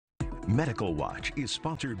Medical Watch is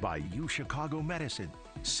sponsored by UChicago Medicine.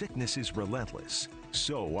 Sickness is relentless.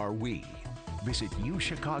 So are we. Visit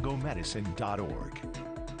uChicagoMedicine.org.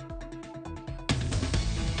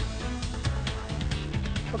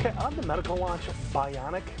 Okay, on the Medical Watch,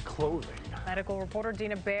 Bionic Clothing. Medical reporter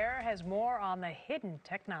Dina Baer has more on the hidden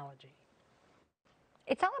technology.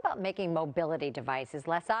 It's all about making mobility devices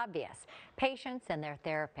less obvious. Patients and their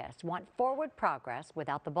therapists want forward progress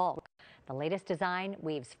without the bulk. The latest design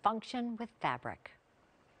weaves function with fabric.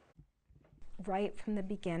 Right from the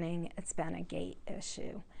beginning, it's been a gait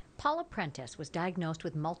issue. Paula Prentice was diagnosed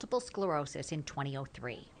with multiple sclerosis in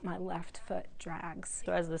 2003. My left foot drags.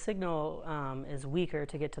 So as the signal is weaker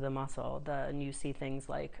to get to the muscle, then you see things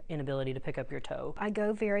like inability to pick up your toe. I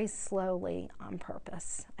go very slowly on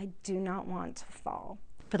purpose. I do not want to fall.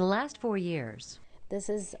 For the last 4 years, this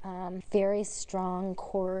is very strong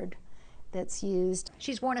cord that's used.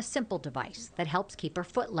 She's worn a simple device that helps keep her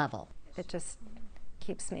foot level. It just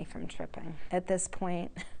keeps me from tripping. At this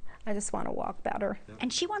point, I just want to walk better.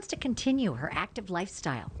 And she wants to continue her active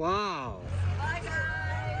lifestyle. Wow. Bye,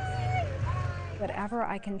 guys. Whatever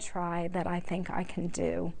I can try that I think I can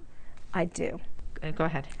do, I do. Go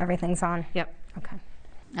ahead. Everything's on? Yep. Okay.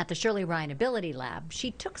 At the Shirley Ryan Ability Lab,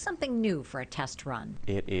 she took something new for a test run.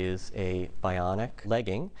 It is a bionic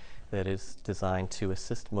legging that is designed to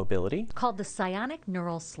assist mobility. Called the Bionic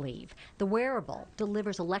Neural Sleeve, the wearable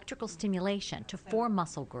delivers electrical stimulation to 4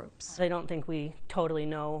 muscle groups. I don't think we totally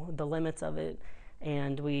know the limits of it,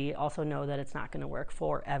 and we also know that it's not going to work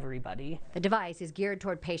for everybody. The device is geared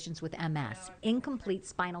toward patients with MS, incomplete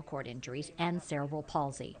spinal cord injuries, and cerebral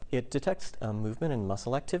palsy. It detects movement and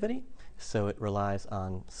muscle activity, so it relies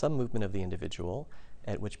on some movement of the individual,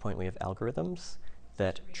 at which point we have algorithms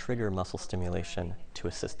that trigger muscle stimulation to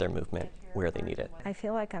assist their movement where they need it. I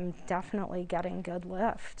feel like I'm definitely getting good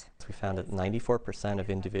lift. We found that 94% of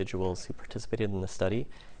individuals who participated in the study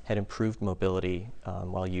had improved mobility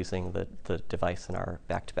while using the device in our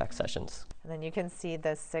back-to-back sessions. And then you can see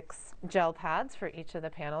the 6 gel pads for each of the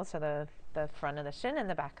panels, so the front of the shin and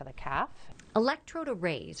the back of the calf. Electrode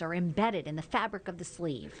arrays are embedded in the fabric of the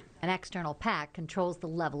sleeve. An external pack controls the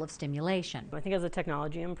level of stimulation. I think as the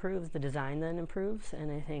technology improves, the design then improves, and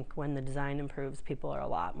I think when the design improves, people are a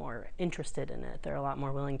lot more interested in it. They're a lot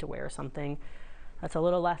more willing to wear something that's a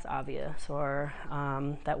little less obvious or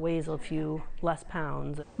that weighs a few less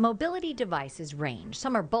pounds. Mobility devices range.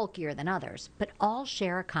 Some are bulkier than others, but all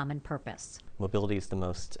share a common purpose. Mobility is the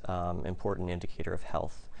most important indicator of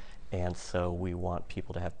health, and so we want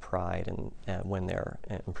people to have pride when they're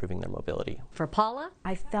improving their mobility. For Paula,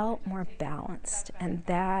 I felt more balanced, and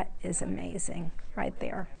that is amazing right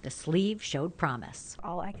there. The sleeve showed promise.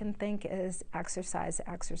 All I can think is exercise,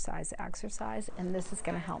 exercise, exercise, and this is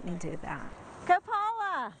going to help me do that. Go,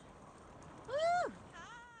 Paula! Woo!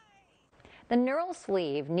 The neural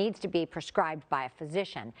sleeve needs to be prescribed by a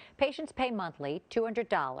physician. Patients pay monthly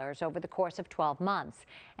 $200 over the course of 12 months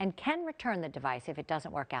and can return the device if it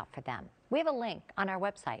doesn't work out for them. We have a link on our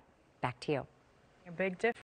website. Back to you. A big difference.